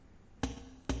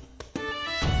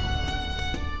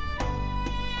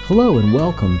Hello and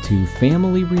welcome to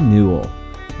Family Renewal.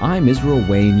 I'm Israel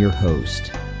Wayne, your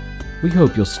host. We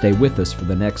hope you'll stay with us for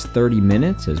the next 30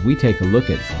 minutes as we take a look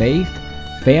at faith,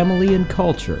 family, and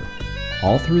culture,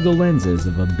 all through the lenses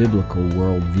of a biblical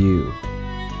worldview.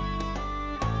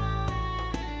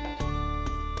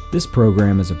 This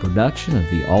program is a production of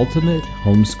the Ultimate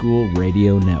Homeschool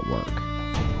Radio Network.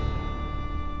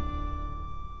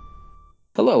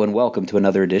 Hello and welcome to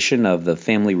another edition of the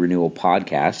Family Renewal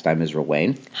Podcast. I'm Israel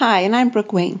Wayne. Hi, and I'm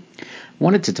Brooke Wayne. I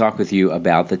wanted to talk with you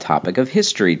about the topic of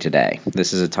history today.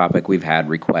 This is a topic we've had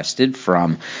requested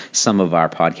from some of our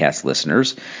podcast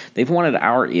listeners. They've wanted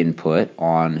our input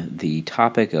on the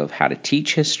topic of how to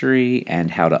teach history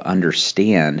and how to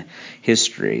understand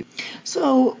history.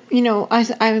 So,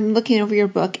 I'm looking over your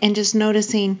book and just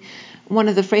noticing one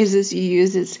of the phrases you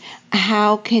use is,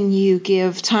 how can you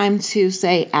give time to,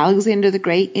 say, Alexander the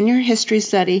Great in your history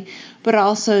study, but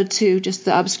also to just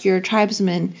the obscure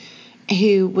tribesman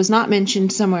who was not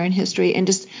mentioned somewhere in history, and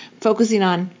just focusing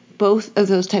on both of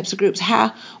those types of groups.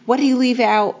 What do you leave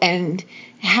out, and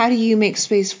how do you make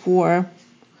space for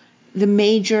the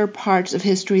major parts of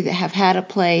history that have had a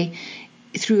play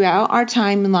throughout our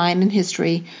timeline in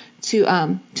history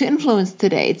to influence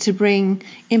today, to bring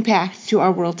impact to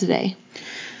our world today?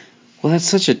 Well, that's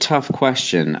such a tough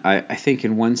question. I think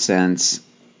in one sense,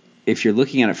 if you're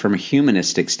looking at it from a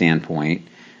humanistic standpoint,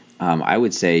 I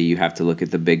would say you have to look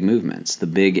at the big movements, the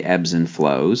big ebbs and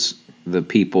flows, the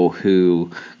people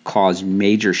who caused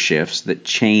major shifts that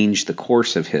changed the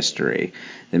course of history,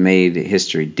 that made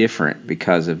history different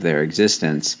because of their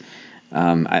existence.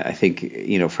 I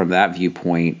think, from that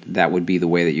viewpoint, that would be the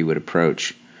way that you would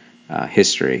approach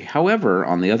history. However,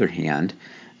 on the other hand,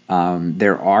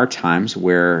 there are times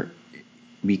where,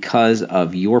 because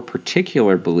of your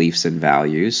particular beliefs and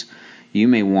values, you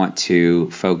may want to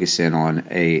focus in on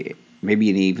maybe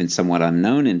an even somewhat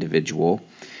unknown individual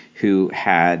who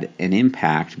had an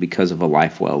impact because of a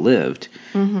life well lived.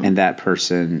 Mm-hmm. And that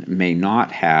person may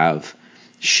not have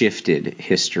shifted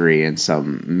history in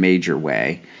some major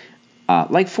way.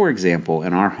 Like, for example,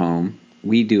 in our home,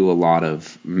 we do a lot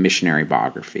of missionary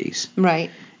biographies. Right.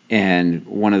 And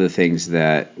one of the things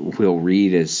that we'll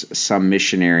read is some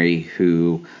missionary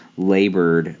who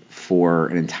labored for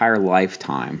an entire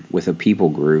lifetime with a people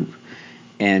group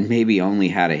and maybe only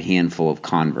had a handful of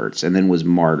converts and then was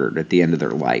martyred at the end of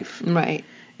their life. Right.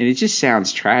 And it just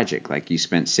sounds tragic, like you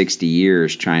spent 60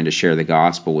 years trying to share the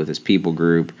gospel with this people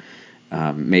group,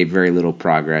 made very little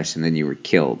progress, and then you were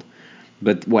killed.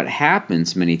 But what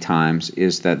happens many times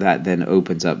is that then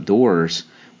opens up doors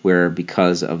where,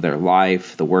 because of their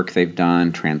life, the work they've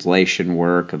done, translation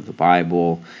work of the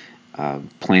Bible,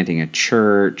 planting a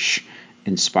church,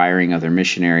 inspiring other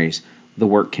missionaries, the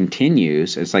work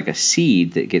continues. It's like a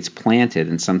seed that gets planted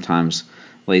and sometimes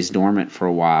lays dormant for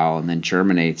a while and then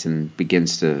germinates and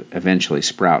begins to eventually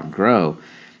sprout and grow.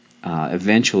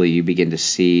 Eventually you begin to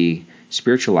see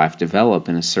spiritual life develop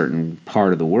in a certain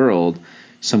part of the world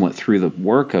somewhat through the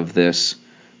work of this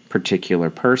particular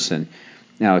person.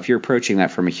 Now, if you're approaching that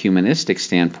from a humanistic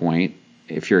standpoint,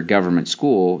 if you're a government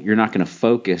school, you're not going to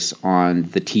focus on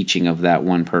the teaching of that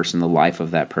one person, the life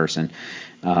of that person,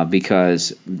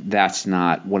 because that's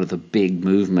not one of the big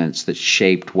movements that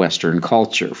shaped Western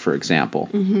culture, for example.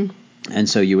 Mm-hmm. And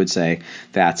so you would say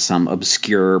that's some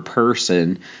obscure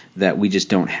person that we just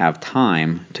don't have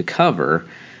time to cover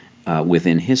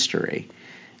within history.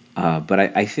 But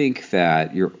I think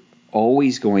that you're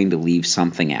always going to leave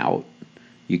something out.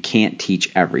 You can't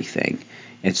teach everything.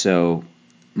 And so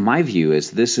my view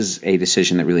is this is a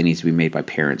decision that really needs to be made by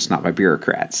parents, not by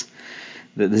bureaucrats.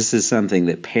 That this is something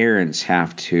that parents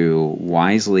have to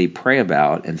wisely pray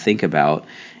about and think about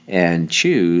and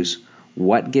choose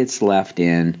what gets left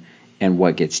in and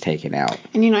what gets taken out.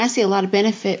 And, I see a lot of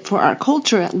benefit for our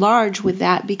culture at large with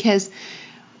that, because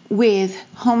with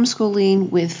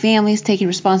homeschooling, with families taking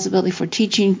responsibility for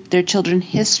teaching their children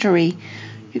history,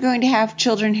 you're going to have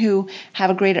children who have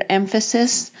a greater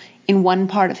emphasis in one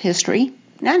part of history,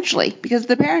 naturally, because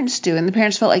the parents do. And the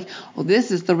parents felt like,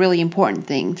 this is the really important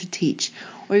thing to teach.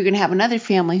 Or you're going to have another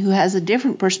family who has a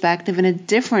different perspective and a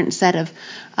different set of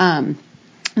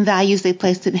values they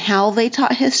placed in how they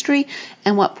taught history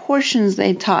and what portions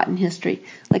they taught in history.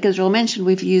 Like Israel mentioned,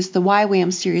 we've used the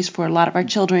YWAM series for a lot of our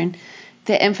children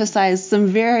to emphasize some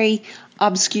very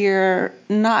obscure,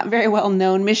 not very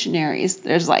well-known missionaries.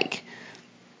 There's like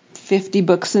 50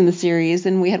 books in the series,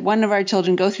 and we had one of our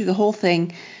children go through the whole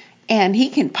thing, and he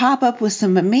can pop up with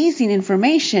some amazing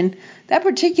information. That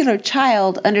particular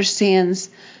child understands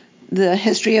the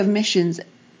history of missions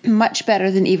much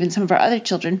better than even some of our other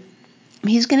children.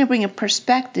 He's going to bring a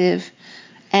perspective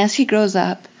as he grows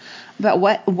up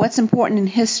about what's important in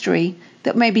history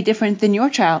that may be different than your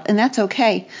child, and that's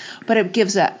okay. But it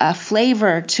gives a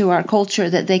flavor to our culture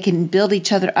that they can build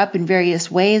each other up in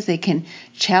various ways. They can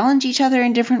challenge each other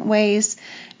in different ways,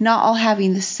 not all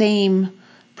having the same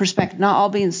perspective, not all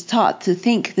being taught to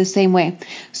think the same way.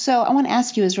 So I want to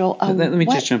ask you, Israel. Let me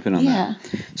just jump in on that.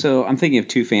 So I'm thinking of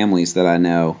two families that I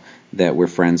know that we're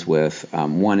friends with.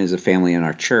 One is a family in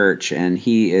our church, and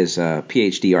he is a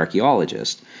PhD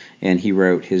archaeologist, and he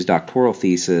wrote his doctoral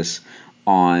thesis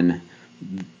on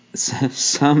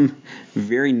some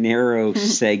very narrow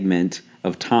segment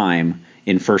of time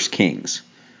in 1 Kings.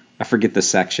 I forget the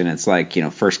section. It's like,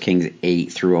 1 Kings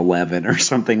 8 through 11 or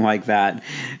something like that.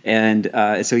 And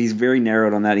so he's very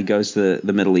narrowed on that. He goes to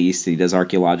the Middle East. He does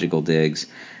archaeological digs.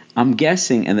 I'm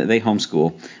guessing, and they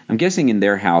homeschool, I'm guessing in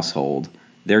their household,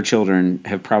 their children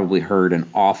have probably heard an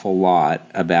awful lot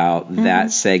about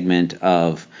that segment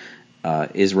of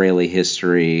Israeli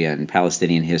history and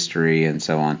Palestinian history and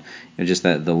so on, just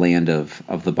the land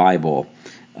of the Bible.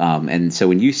 And so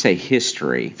when you say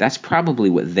history, that's probably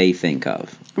what they think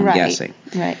of, I'm guessing.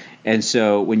 Right. And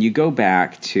so when you go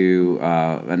back to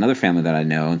another family that I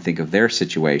know and think of their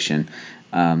situation,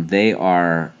 they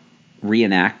are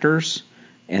reenactors,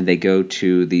 and they go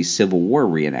to the Civil War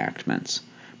reenactments.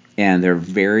 And they're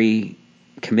very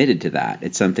committed to that.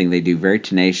 It's something they do very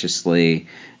tenaciously.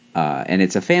 And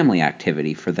it's a family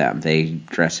activity for them. They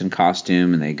dress in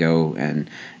costume, and they go and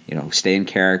stay in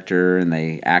character, and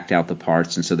they act out the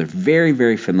parts. And so they're very,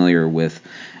 very familiar with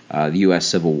the U.S.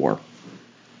 Civil War.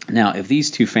 Now, if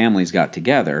these two families got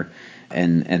together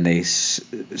and they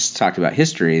talked about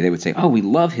history, they would say, "Oh, we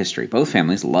love history. Both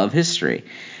families love history."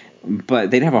 But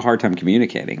they'd have a hard time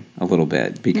communicating a little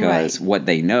bit because what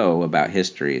they know about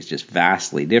history is just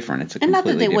vastly different. It's a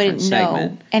completely different segment. And not that they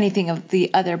wouldn't know anything of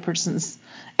the other person's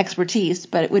expertise,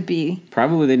 but it would be...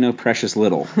 Probably they know precious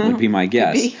little, would be my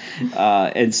guess.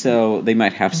 And so they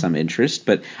might have some interest.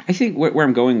 But I think where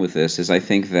I'm going with this is I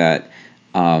think that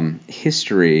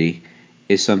history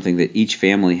is something that each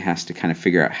family has to kind of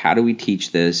figure out, how do we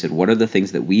teach this, and what are the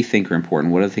things that we think are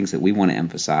important, what are the things that we want to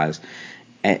emphasize.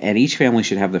 And each family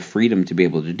should have the freedom to be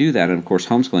able to do that. And, of course,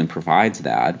 homeschooling provides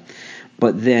that.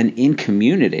 But then in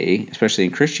community, especially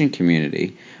in Christian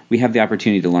community, we have the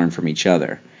opportunity to learn from each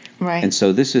other. Right. And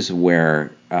so this is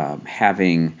where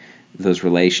having those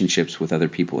relationships with other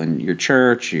people in your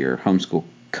church, your homeschool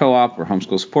co-op or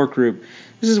homeschool support group,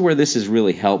 this is where this is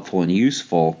really helpful and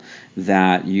useful,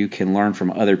 that you can learn from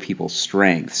other people's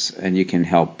strengths and you can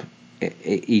help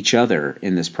each other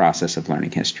in this process of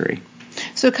learning history.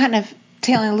 So kind of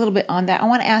tailing a little bit on that, I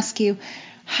want to ask you,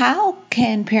 how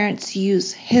can parents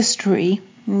use history,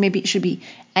 maybe it should be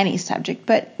any subject,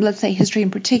 but let's say history in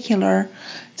particular,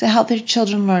 to help their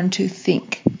children learn to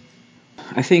think?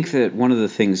 I think that one of the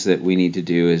things that we need to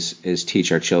do is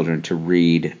teach our children to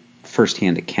read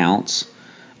firsthand accounts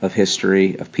of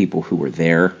history, of people who were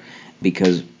there,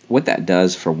 because what that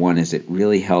does, for one, is it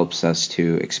really helps us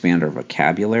to expand our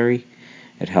vocabulary.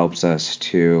 It helps us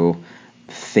to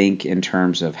think in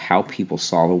terms of how people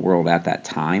saw the world at that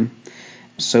time.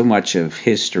 So much of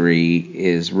history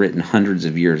is written hundreds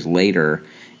of years later,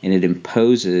 and it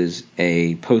imposes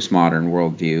a postmodern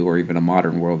worldview or even a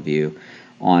modern worldview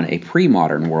on a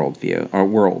pre-modern worldview or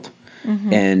world.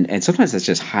 And sometimes that's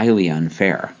just highly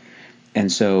unfair. And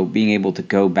so being able to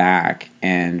go back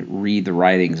and read the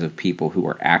writings of people who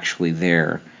were actually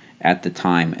there at the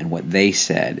time and what they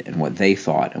said and what they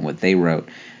thought and what they wrote.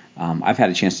 I've had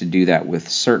a chance to do that with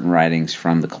certain writings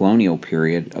from the colonial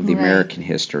period of the American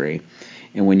history.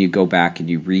 And when you go back and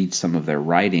you read some of their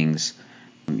writings,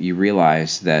 you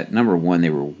realize that, number one, they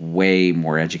were way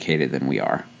more educated than we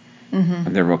are.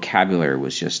 Their vocabulary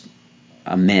was just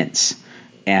immense.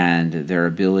 And their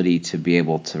ability to be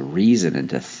able to reason and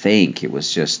to think, it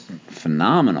was just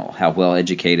phenomenal how well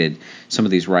educated some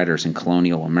of these writers in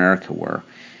colonial America were.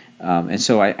 And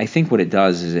so I think what it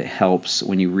does is it helps,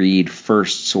 when you read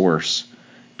first source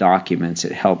documents,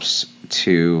 it helps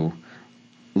to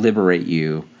liberate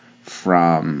you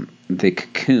from the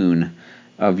cocoon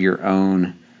of your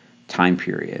own time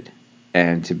period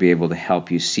and to be able to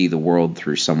help you see the world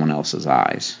through someone else's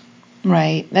eyes.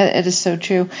 Right. That is so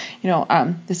true.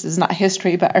 This is not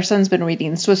history, but our son's been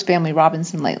reading Swiss Family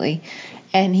Robinson lately,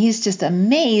 and he's just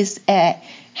amazed at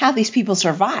how these people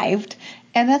survived.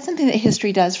 And that's something that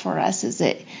history does for us, is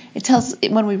it tells,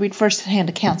 when we read first-hand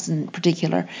accounts in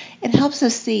particular, it helps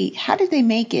us see, how did they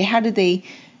make it? How did they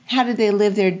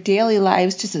live their daily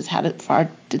lives? Just as far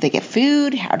did they get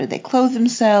food? How did they clothe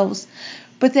themselves?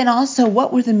 But then also,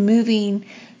 what were the moving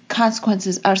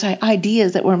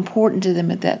ideas that were important to them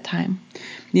at that time?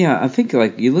 Yeah, I think,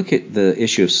 like, you look at the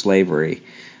issue of slavery.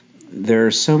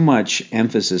 there's so much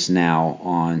emphasis now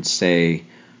on, say,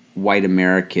 white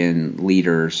American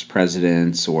leaders,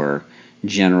 presidents, or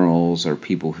generals, or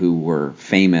people who were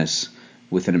famous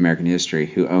within American history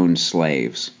who owned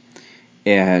slaves.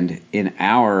 And in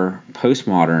our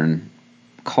postmodern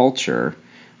culture,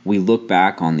 we look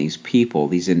back on these people,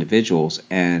 these individuals,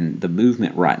 and the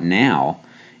movement right now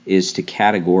is to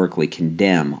categorically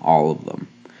condemn all of them.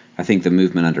 I think the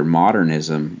movement under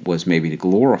modernism was maybe to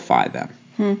glorify them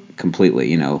completely.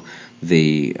 You know,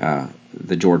 the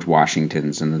George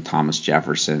Washingtons and the Thomas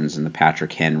Jeffersons and the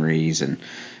Patrick Henrys and,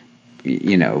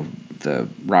 you know, the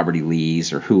Robert E.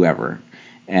 Lees or whoever,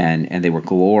 and they were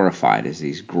glorified as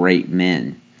these great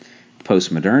men.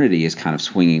 Postmodernity is kind of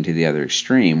swinging to the other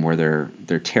extreme, where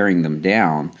they're tearing them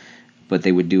down, but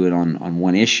they would do it on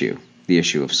one issue, the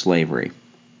issue of slavery.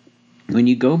 When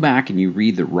you go back and you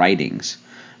read the writings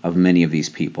of many of these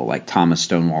people, like Thomas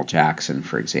Stonewall Jackson,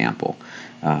 for example,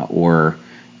 or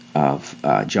of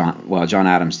John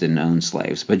Adams didn't own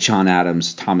slaves, but John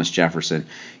Adams, Thomas Jefferson,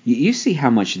 you see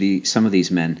how much some of these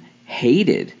men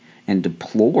hated and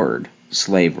deplored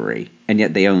slavery, and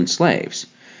yet they owned slaves.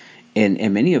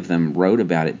 And many of them wrote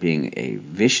about it being a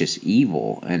vicious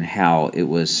evil and how it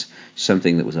was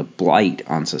something that was a blight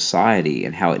on society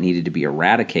and how it needed to be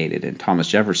eradicated. And Thomas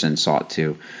Jefferson sought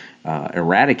to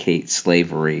eradicate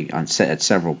slavery at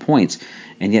several points,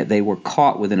 and yet they were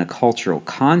caught within a cultural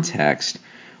context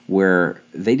where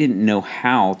they didn't know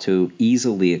how to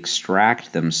easily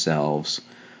extract themselves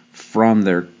from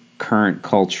their current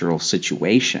cultural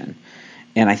situation.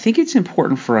 And I think it's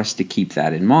important for us to keep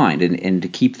that in mind and to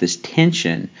keep this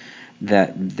tension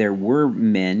that there were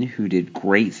men who did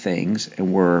great things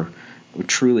and were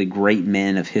truly great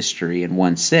men of history in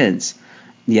one sense,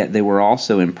 yet they were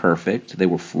also imperfect, they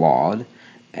were flawed,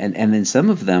 and then some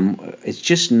of them,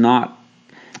 it's not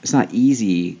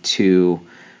easy to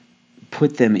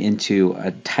put them into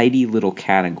a tidy little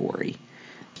category.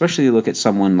 Especially you look at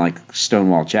someone like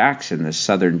Stonewall Jackson, the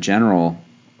Southern general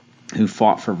who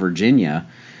fought for Virginia.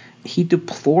 He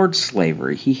deplored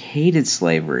slavery. He hated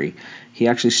slavery. He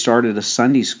actually started a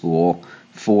Sunday school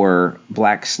for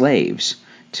black slaves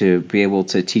to be able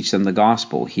to teach them the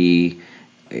gospel. He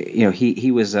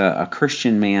was a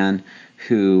Christian man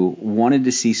who wanted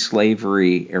to see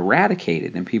slavery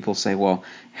eradicated. And people say, well,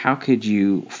 how could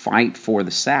you fight for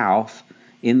the South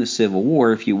in the Civil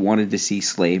War if you wanted to see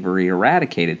slavery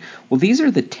eradicated? Well, these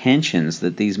are the tensions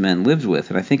that these men lived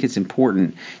with, and I think it's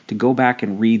important to go back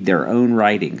and read their own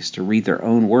writings, to read their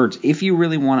own words, if you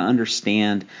really want to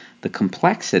understand the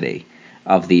complexity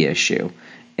of the issue.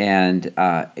 And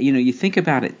you think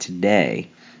about it today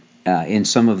in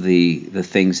some of the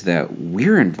things that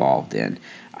we're involved in.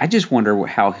 I just wonder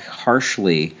how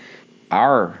harshly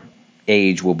our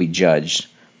age will be judged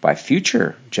by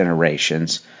future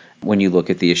generations when you look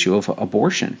at the issue of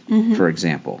abortion, for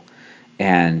example,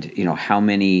 and how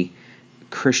many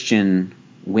Christian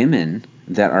women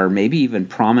that are maybe even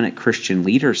prominent Christian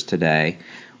leaders today,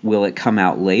 will it come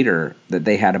out later that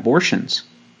they had abortions?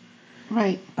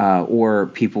 Right. Or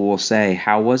people will say,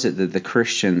 how was it that the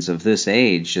Christians of this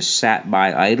age just sat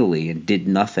by idly and did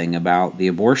nothing about the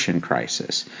abortion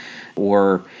crisis?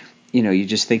 Or, you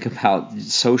just think about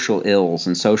social ills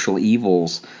and social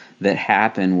evils that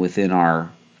happen within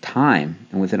our time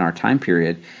and within our time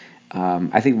period.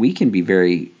 I think we can be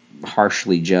very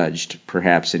harshly judged,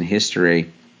 perhaps, in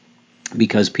history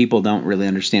because people don't really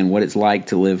understand what it's like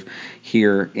to live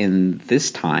here in this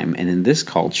time and in this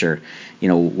culture.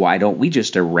 Why don't we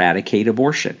just eradicate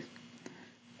abortion?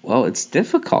 Well, it's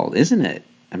difficult, isn't it?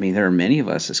 I mean, there are many of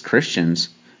us as Christians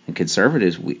and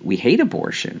conservatives, we hate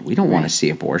abortion. We don't want to see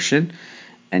abortion.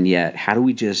 And yet, how do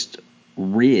we just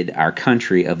rid our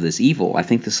country of this evil? I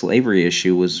think the slavery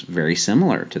issue was very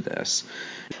similar to this.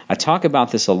 I talk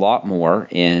about this a lot more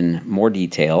in more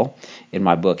detail in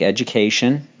my book,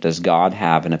 Education, Does God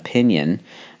Have an Opinion?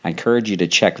 I encourage you to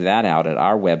check that out at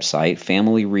our website,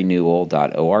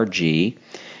 familyrenewal.org.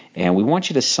 And we want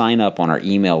you to sign up on our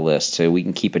email list so we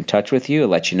can keep in touch with you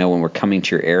and let you know when we're coming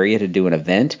to your area to do an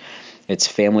event. It's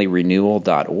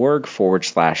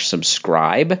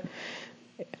familyrenewal.org/subscribe.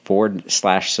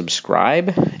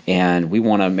 /subscribe, and we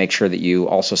want to make sure that you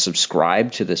also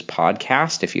subscribe to this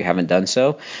podcast if you haven't done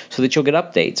so that you'll get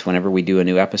updates whenever we do a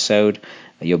new episode.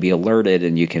 You'll be alerted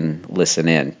and you can listen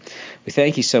in. We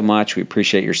thank you so much. We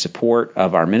appreciate your support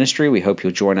of our ministry. We hope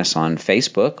you'll join us on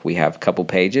Facebook. We have a couple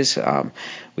pages.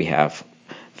 We have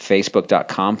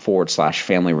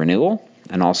facebook.com/Family Renewal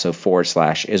and also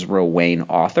 /Israel Wayne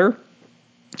Author.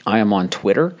 I am on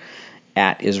Twitter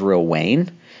 @Israel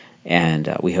Wayne.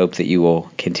 And we hope that you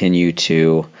will continue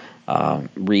to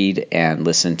read and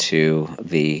listen to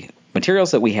the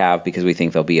materials that we have because we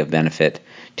think they'll be of benefit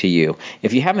to you.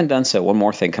 If you haven't done so, one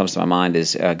more thing comes to my mind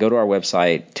is go to our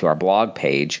website, to our blog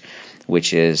page,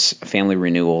 which is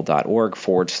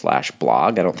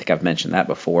familyrenewal.org/blog. I don't think I've mentioned that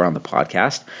before on the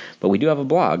podcast, but we do have a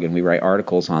blog, and we write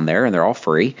articles on there, and they're all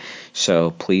free.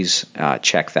 So please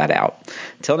check that out.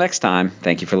 Until next time,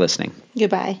 thank you for listening.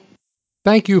 Goodbye.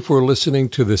 Thank you for listening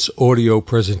to this audio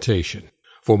presentation.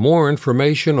 For more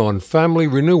information on Family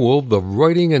Renewal, the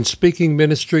writing and speaking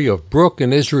ministry of Brooke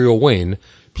and Israel Wayne,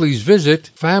 please visit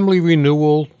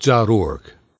familyrenewal.org.